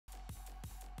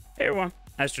Hey everyone,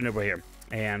 AstroNerdBoy here,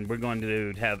 and we're going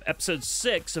to have episode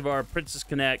 6 of our Princess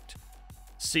Connect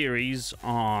series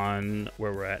on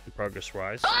where we're at in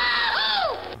progress-wise.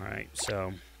 Alright,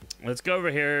 so let's go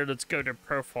over here. Let's go to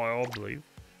profile, I believe.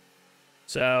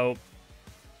 So,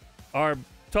 our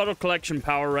total collection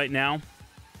power right now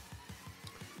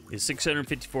is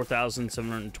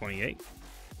 654,728.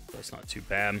 That's not too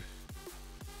bad.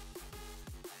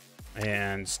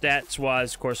 And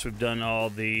stats-wise, of course, we've done all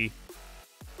the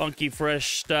funky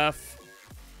fresh stuff.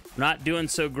 Not doing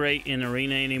so great in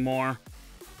arena anymore.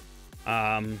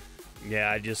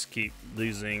 Yeah, I just keep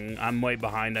losing. I'm way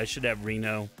behind. I should have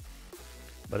Rino,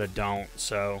 but I don't.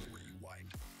 So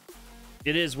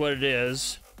it is what it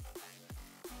is.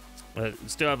 But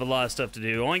still have a lot of stuff to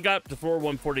do. Only got up to floor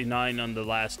 149 on the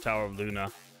last Tower of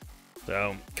Luna,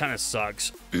 so kind of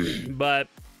sucks. But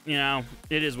you know,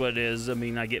 it is what it is. I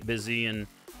mean, I get busy, and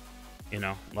you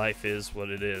know, life is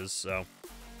what it is. So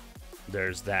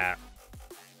there's that.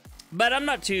 But I'm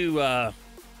not too,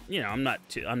 you know, I'm not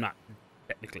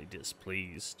technically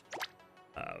displeased.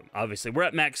 Obviously, we're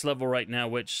at max level right now,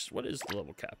 which, what is the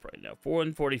level cap right now?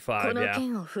 445, yeah.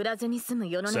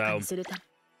 So,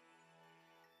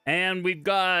 and we've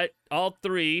got all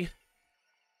 3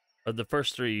 of the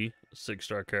first 3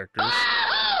 6-star characters.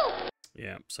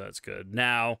 Yeah, so that's good.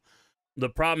 Now, the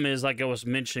problem is, like I was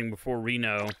mentioning before,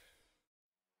 Rino.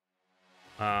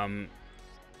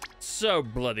 So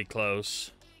bloody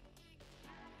close.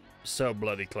 So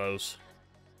bloody close.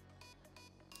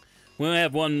 We only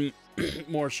have one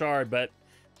more shard, but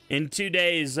in 2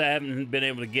 days I haven't been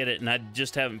able to get it, and I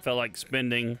just haven't felt like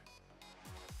spending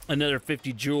another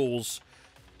 50 jewels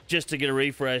just to get a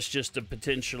refresh, just to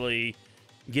potentially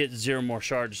get 0 more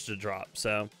shards to drop.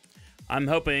 So I'm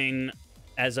hoping,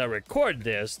 as I record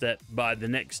this, that by the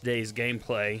next day's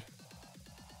gameplay,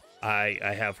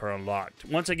 I have her unlocked.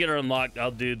 Once I get her unlocked, I'll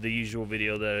do the usual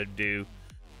video that I do,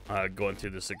 going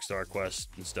through the 6-star quest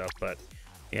and stuff. But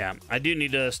yeah, I do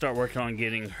need to start working on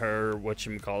getting her,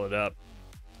 whatchamacallit, up,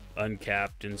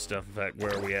 uncapped and stuff. In fact,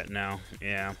 where are we at now?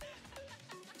 Yeah.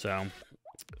 So,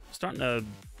 starting to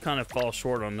kind of fall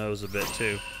short on those a bit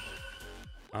too.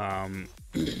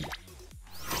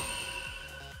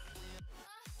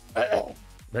 But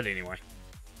anyway.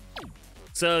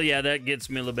 So yeah, that gets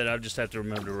me a little bit. I'll just have to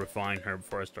remember to refine her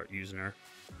before I start using her.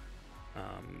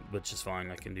 Which is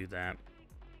fine, I can do that.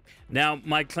 Now,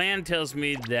 my clan tells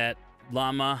me that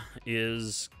Lima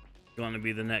is going to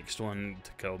be the next one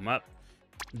to come up.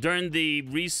 During the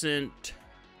recent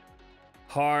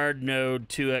hard node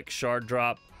 2x shard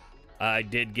drop, I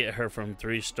did get her from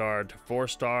 3-star to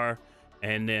 4-star,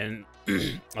 and then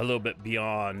a little bit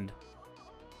beyond,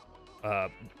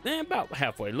 about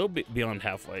halfway, a little bit beyond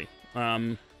halfway.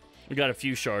 We got a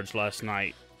few shards last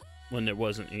night when there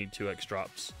wasn't any 2x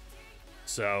drops.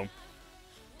 So,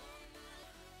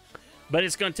 but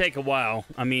it's going to take a while.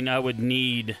 I mean, I would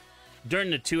need, during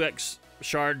the 2x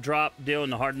shard drop deal in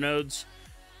the hard nodes,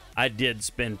 I did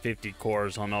spend 50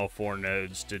 cores on all 4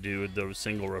 nodes to do the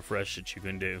single refresh that you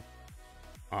can do.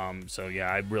 So yeah,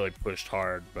 I really pushed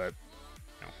hard, but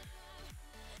you know,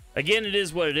 again, it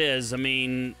is what it is. I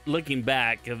mean, looking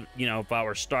back, you know, if I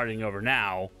were starting over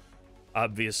now,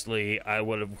 obviously I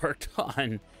would have worked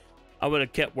on, I would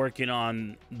have kept working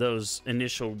on those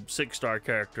initial 6-star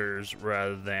characters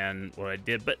rather than what I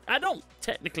did. But I don't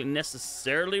technically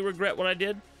necessarily regret what I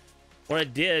did. What I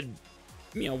did,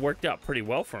 you know, worked out pretty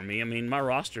well for me. I mean, my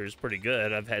roster is pretty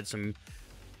good. I've had some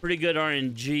pretty good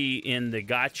RNG in the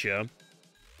gacha.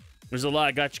 There's a lot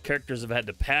of gacha characters I've had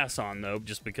to pass on, though,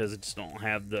 just because I just don't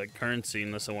have the currency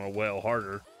unless I want to whale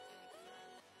harder.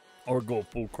 Or go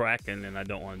full Kraken, and I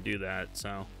don't want to do that, so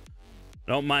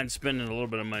I don't mind spending a little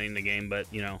bit of money in the game, but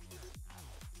you know,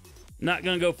 not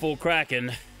gonna go full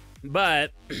Kraken.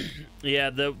 But yeah,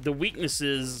 the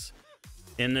weaknesses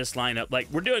in this lineup, like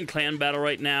we're doing clan battle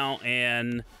right now,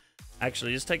 and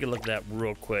actually just take a look at that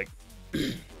real quick.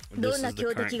 This is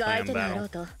the current clan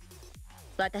battle.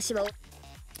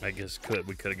 I guess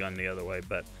we could have gone the other way,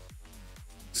 but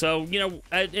so you know,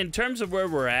 in terms of where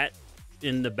we're at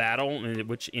in the battle,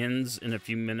 which ends in a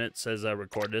few minutes as I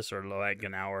record this, or like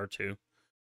an hour or two.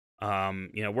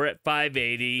 You know, we're at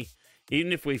 580.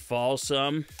 Even if we fall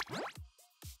some,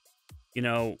 you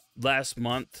know, last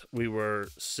month we were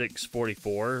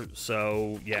 644.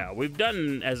 So yeah, we've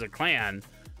done, as a clan,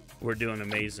 we're doing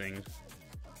amazing.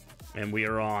 And we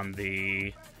are on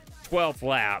the 12th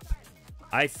lap.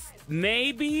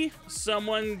 Maybe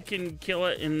someone can kill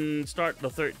it and start the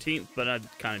 13th, but I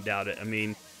kind of doubt it. I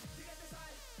mean,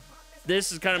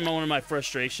 this is kind of one of my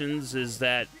frustrations, is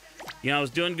that, you know, I was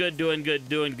doing good,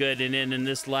 and then in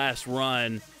this last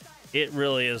run, It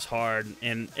really is hard.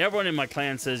 And everyone in my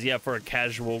clan says, yeah, for a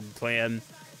casual clan,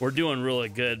 we're doing really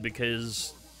good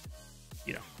because,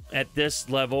 you know, at this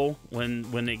level,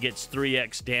 when it gets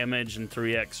 3x damage and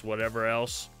 3x whatever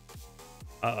else,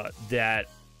 that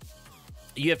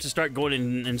you have to start going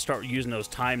in and start using those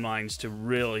timelines to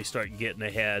really start getting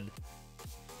ahead.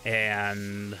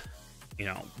 And, you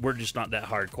know, we're just not that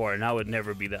hardcore, and I would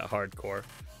never be that hardcore.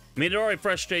 I mean, it already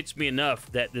frustrates me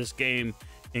enough that this game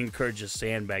encourages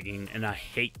sandbagging, and I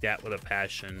hate that with a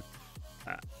passion.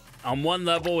 On one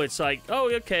level, it's like, oh,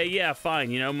 okay, yeah,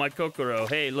 fine. You know, my Kokoro,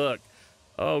 hey, look.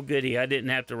 Oh, goody, I didn't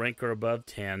have to rank her above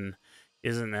 10.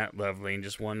 Isn't that lovely? And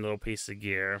just one little piece of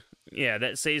gear. Yeah,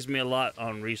 that saves me a lot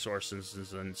on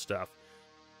resources and stuff.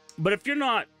 But if you're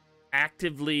not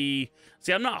actively...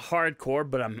 See, I'm not hardcore,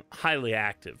 but I'm highly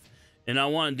active. And I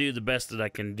want to do the best that I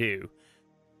can do.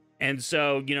 And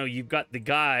so, you know, you've got the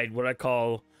guide, what I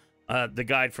call the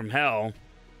guide from hell.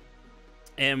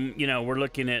 And, you know, we're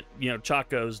looking at, you know,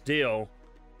 Chaco's deal.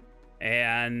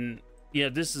 And, you know,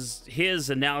 this is his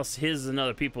analysis, his and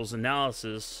other people's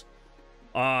analysis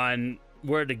on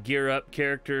where to gear up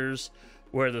characters,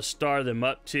 where to star them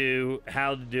up to,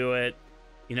 how to do it,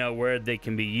 you know, where they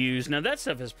can be used. Now, that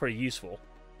stuff is pretty useful,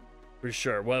 for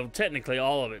sure. Well, technically,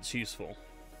 all of it's useful.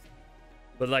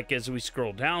 But, like, as we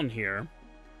scroll down here,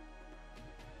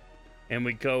 and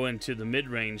we go into the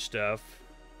mid-range stuff,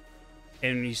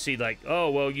 and you see, like, oh,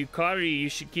 well, Yukari, you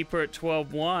should keep her at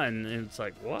 12-1. And it's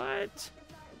like, what?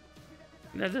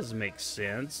 That doesn't make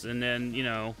sense. And then, you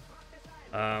know,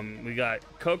 we got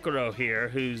Kokoro here,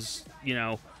 who's, you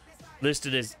know,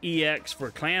 listed as EX for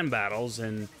clan battles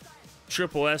and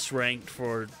triple S ranked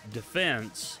for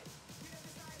defense.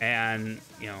 And,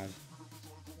 you know,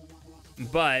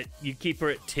 but you keep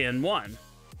her at 10-1.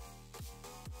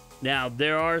 Now,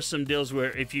 there are some deals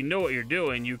where if you know what you're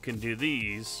doing, you can do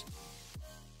these.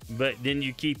 But then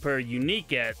you keep her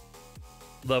unique at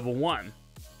level 1.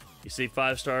 You see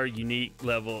 5-star, unique,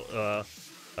 level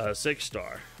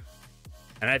 6-star.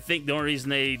 And I think the only reason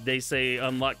they say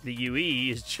unlock the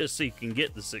UE is just so you can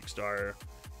get the 6-star.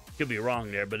 Could be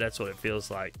wrong there, but that's what it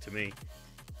feels like to me.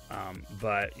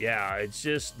 But yeah, it's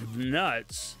just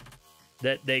nuts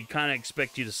that they kind of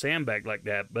expect you to sandbag like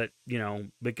that. But, you know,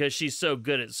 because she's so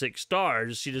good at 6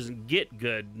 stars, she doesn't get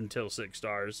good until 6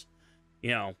 stars. You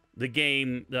know, the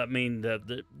game, I mean,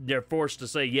 they're forced to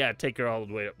say, yeah, take her all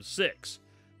the way up to 6.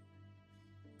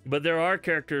 But there are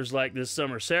characters like this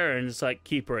Summer Sarah, and it's like,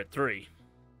 keep her at 3.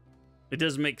 It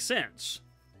doesn't make sense.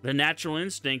 The natural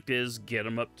instinct is get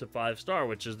them up to 5-star,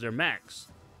 which is their max.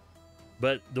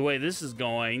 But the way this is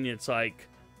going, it's like,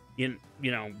 you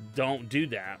know, don't do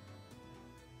that.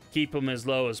 Keep them as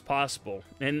low as possible.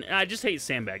 And I just hate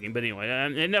sandbagging. But anyway,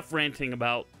 enough ranting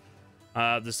about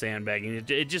the sandbagging.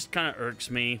 It just kind of irks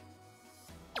me.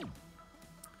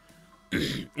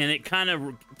 And it kind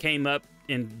of came up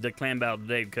in the clan battle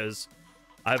today because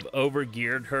I've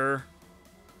overgeared her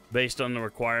based on the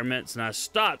requirements, and I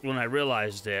stopped when I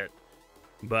realized it.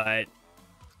 But,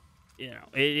 you know,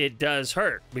 it does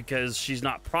hurt because she's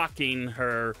not proccing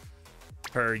her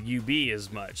UB as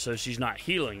much, so she's not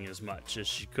healing as much as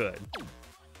she could.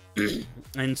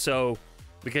 And so,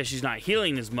 because she's not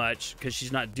healing as much, because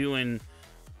she's not doing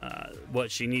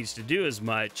what she needs to do as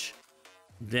much,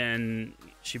 then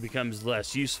she becomes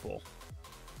less useful.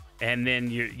 And then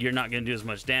you're not going to do as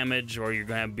much damage, or you're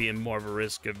going to be in more of a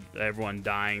risk of everyone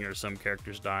dying or some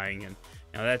characters dying. And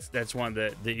you know, that's one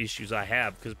of the issues I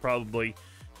have, because probably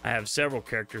I have several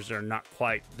characters that are not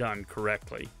quite done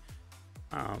correctly.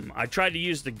 I tried to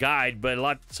use the guide,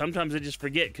 but sometimes I just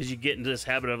forget, because you get into this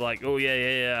habit of like, oh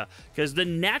yeah. Because the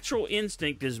natural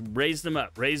instinct is raise them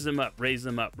up, raise them up, raise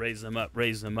them up, raise them up,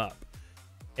 raise them up.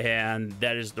 And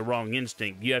that is the wrong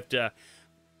instinct. You have to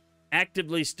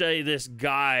actively study this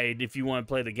guide if you want to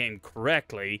play the game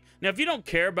correctly. Now, if you don't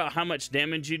care about how much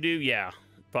damage you do, yeah,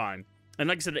 fine. And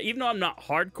like I said, even though I'm not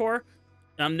hardcore,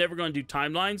 I'm never going to do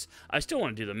timelines, I still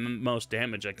want to do the most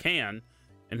damage I can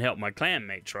and help my clan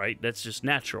mates, right? That's just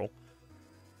natural.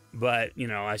 But, you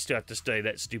know, I still have to study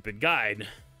that stupid guide.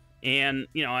 And,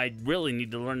 you know, I really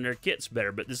need to learn their kits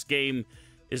better. But this game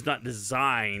is not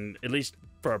designed, at least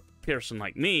for a person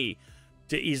like me,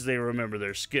 to easily remember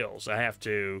their skills. I have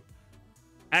to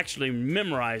actually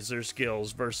memorize their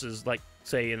skills versus, like,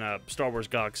 say, in a Star Wars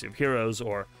Galaxy of Heroes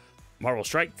or Marvel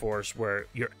Strike Force, where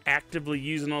you're actively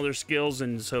using all their skills,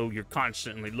 and so you're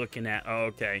constantly looking at, oh,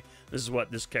 okay, this is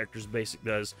what this character's basic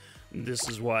does, this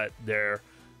is what their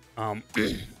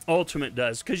ultimate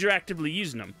does, because you're actively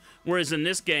using them. Whereas in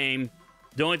this game,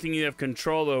 the only thing you have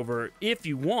control over, if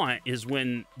you want, is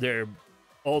when their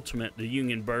ultimate, the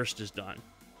Union Burst, is done.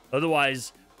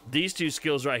 Otherwise, These two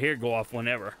skills right here go off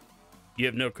whenever. You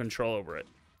have no control over it.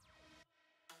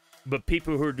 But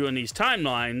people who are doing these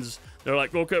timelines, they're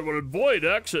like, okay, well, if void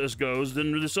access goes,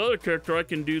 then this other character, I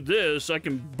can do this. I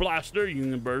can blast their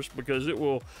universe because it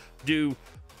will do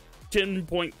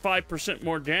 10.5%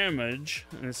 more damage.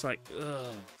 And it's like,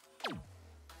 ugh.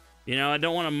 You know, I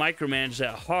don't want to micromanage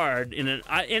that hard in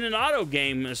an auto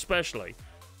game, especially.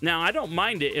 Now, I don't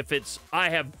mind it if it's I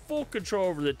have full control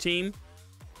over the team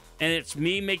and it's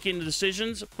me making the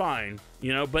decisions, fine.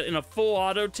 You know, but in a full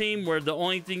auto team where the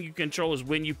only thing you control is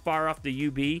when you fire off the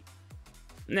UB,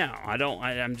 no, I don't.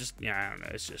 I'm just, yeah, I don't know.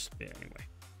 It's just, yeah, anyway.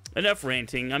 Enough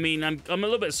ranting. I mean, I'm a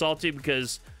little bit salty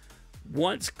because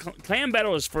once clan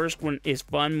battle is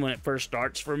fun when it first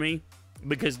starts for me,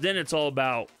 because then it's all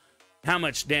about how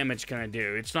much damage can I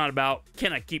do. It's not about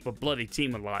can I keep a bloody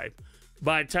team alive.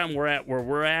 By the time we're at where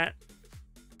we're at,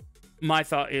 my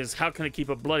thought is how can I keep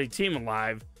a bloody team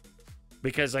alive,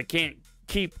 because I can't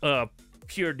keep a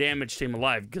pure damage team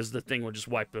alive because the thing will just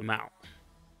wipe them out.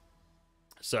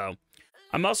 So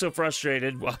I'm also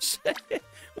frustrated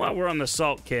while we're on the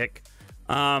salt kick.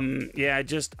 Yeah,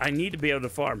 I need to be able to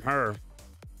farm her.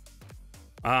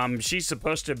 She's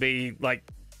supposed to be like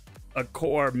a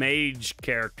core mage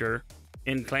character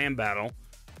in clan battle.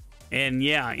 And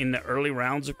yeah, in the early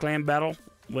rounds of clan battle,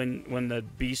 when the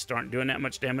beasts aren't doing that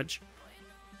much damage,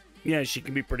 yeah, she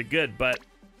can be pretty good. But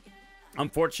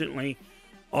unfortunately,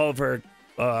 all of her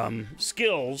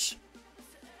skills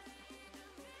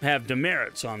have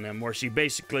demerits on them, where she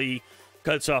basically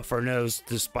cuts off her nose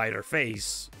to spite her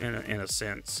face, in a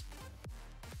sense.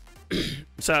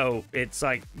 So it's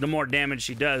like the more damage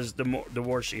she does, the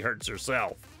more she hurts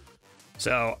herself.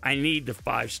 So I need the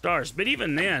 5 stars. But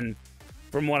even then,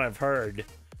 from what I've heard,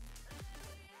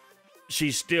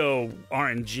 she's still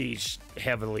RNG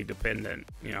heavily dependent.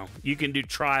 You know, you can do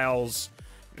trials,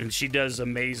 and she does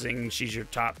amazing. She's your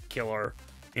top killer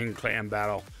in clan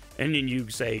battle. And then you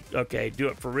say, okay, do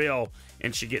it for real,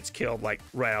 and she gets killed like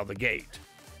right out of the gate.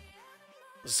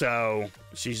 So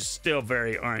she's still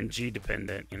very RNG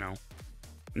dependent, you know,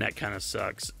 and that kind of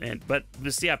sucks. But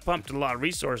see, I pumped a lot of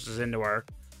resources into her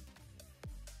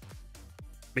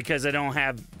because I don't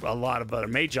have a lot of other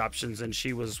mage options, and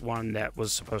she was one that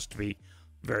was supposed to be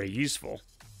very useful.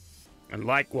 And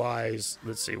likewise,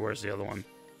 let's see, where's the other one?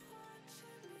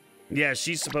 Yeah,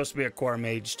 she's supposed to be a core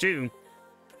mage too,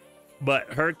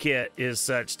 but her kit is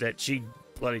such that she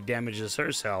bloody damages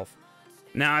herself.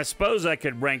 Now, I suppose I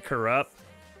could rank her up.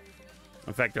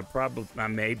 In fact, I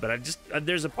may, but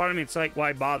there's a part of me that's like,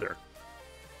 why bother?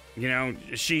 You know,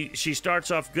 she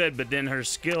starts off good, but then her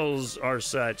skills are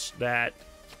such that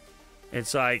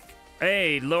it's like,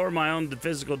 hey, lower my own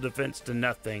physical defense to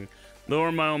nothing.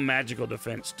 Lower my own magical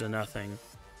defense to nothing.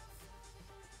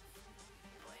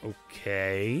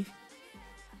 Okay.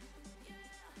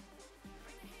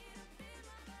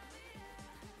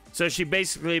 So she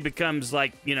basically becomes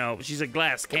like, you know, she's a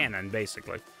glass cannon,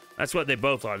 basically. That's what they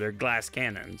both are. They're glass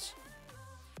cannons.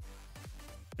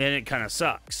 And it kind of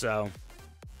sucks, so.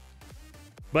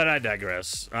 But I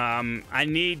digress. I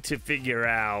need to figure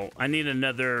out, I need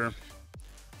another,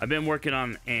 I've been working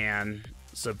on Anne.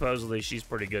 Supposedly she's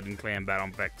pretty good in clan battle.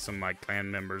 In fact, some of my clan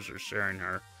members are sharing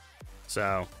her.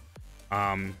 So,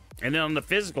 and then on the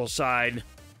physical side,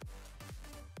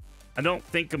 I don't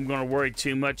think I'm going to worry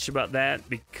too much about that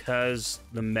because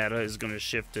the meta is going to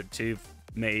shift to 2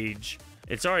 mage.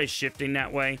 It's already shifting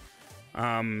that way,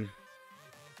 but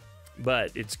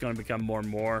it's going to become more and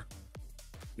more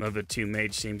of a 2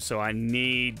 mage team. So I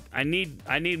need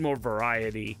more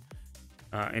variety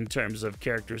in terms of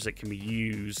characters that can be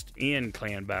used in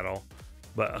clan battle,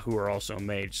 but who are also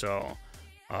mage. So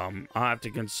I'll have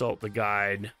to consult the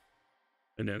guide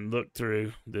and then look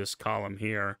through this column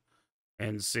here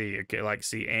and see. Okay, like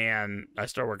see Anne. I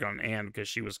start working on Anne because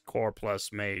she was core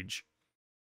plus mage.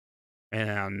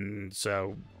 And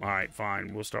so, all right,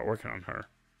 fine, we'll start working on her.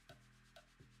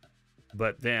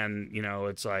 But then, you know,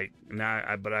 it's like,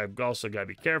 now, but I've also got to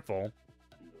be careful.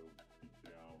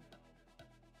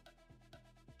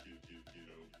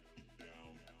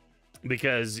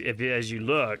 Because as you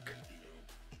look,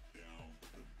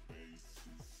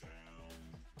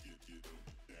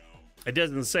 it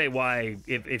doesn't say why,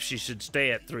 if she should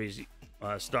stay at 3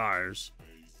 stars.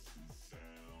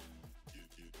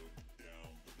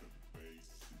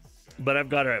 But I've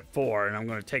got her at 4, and I'm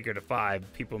going to take her to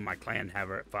 5. People in my clan have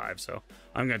her at 5, so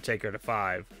I'm going to take her to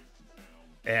 5.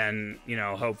 And, you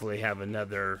know, hopefully have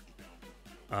another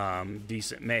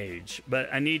decent mage. But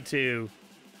I need to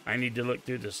look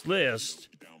through this list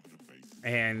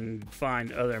and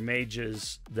find other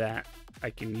mages that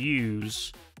I can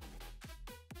use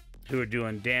who are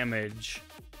doing damage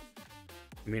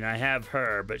mean, I have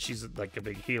her, but she's like a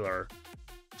big healer.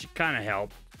 She kind of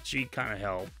helped. She kind of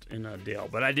helped in a deal,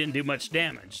 but I didn't do much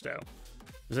damage though,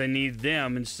 because I need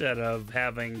them instead of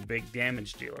having big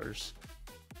damage dealers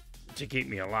to keep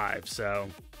me alive. So,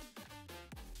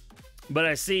 but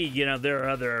I see, you know, there are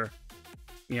other,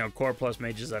 you know, core plus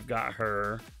mages. I've got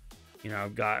her, you know,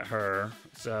 I've got her.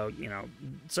 So, you know,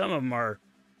 some of them are,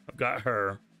 I've got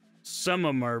her. Some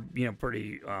of them are, you know,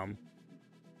 pretty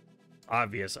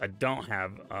obvious. I don't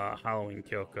have Halloween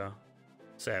Kyoka,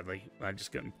 sadly. I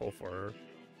just couldn't pull for her.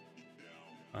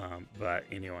 But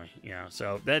anyway, yeah.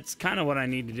 So that's kind of what I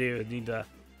need to do. I need to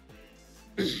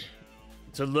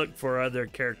to look for other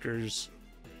characters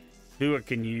who I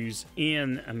can use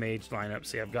in a mage lineup.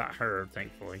 See, I've got her,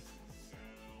 thankfully.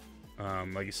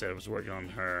 Like I said, I was working on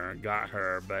her, got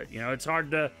her, but you know, it's hard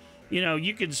to, you know,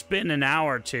 you could spend an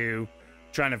hour or two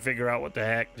trying to figure out what the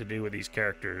heck to do with these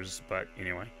characters, but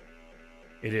anyway,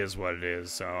 it is what it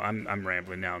is. So I'm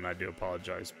rambling now, and I do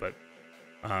apologize, but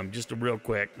just a real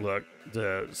quick look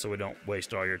so we don't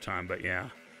waste all your time. But yeah,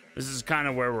 this is kind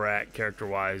of where we're at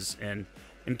character-wise, and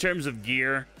in terms of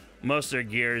gear, most of their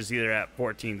gear is either at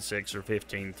 14.6 or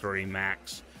 15.3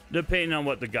 max, depending on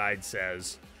what the guide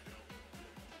says.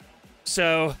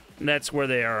 So that's where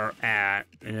they are at,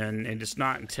 and it's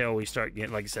not until we start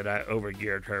getting, like I said, I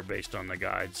overgeared her based on the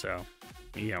guide, so,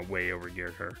 you know, way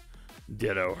overgeared her.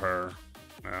 Ditto her,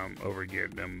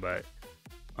 overgeared them, but,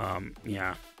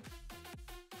 yeah.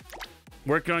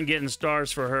 Working on getting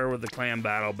stars for her with the clan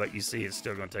battle, but you see it's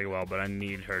still going to take a while, but I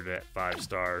need her to at 5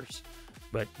 stars.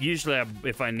 But usually,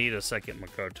 if I need a second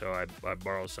Makoto, I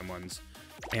borrow someone's.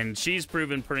 And she's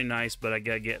proven pretty nice, but I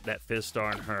got to get that 5th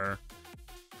star in her.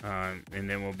 And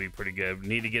then we'll be pretty good.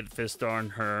 Need to get the 5th star on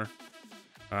her.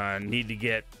 Need to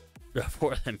get the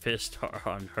 4th and 5th star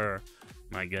on her.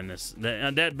 My goodness.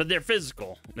 But they're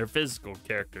physical. They're physical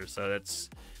characters, so that's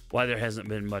why there hasn't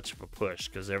been much of a push,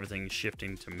 because everything's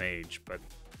shifting to mage. But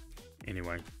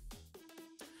anyway.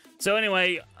 So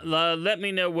anyway, let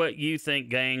me know what you think,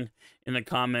 gang, in the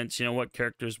comments. You know, what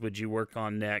characters would you work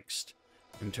on next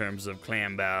in terms of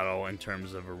clan battle, in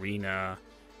terms of arena,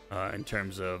 in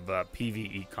terms of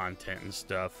PvE content and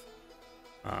stuff,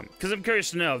 because I'm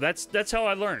curious to know. That's how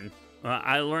I learn.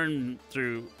 I learn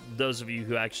through those of you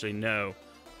who actually know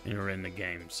and are in the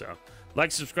game. So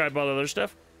like, subscribe, all the other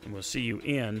stuff, and we'll see you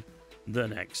in the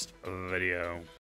next video.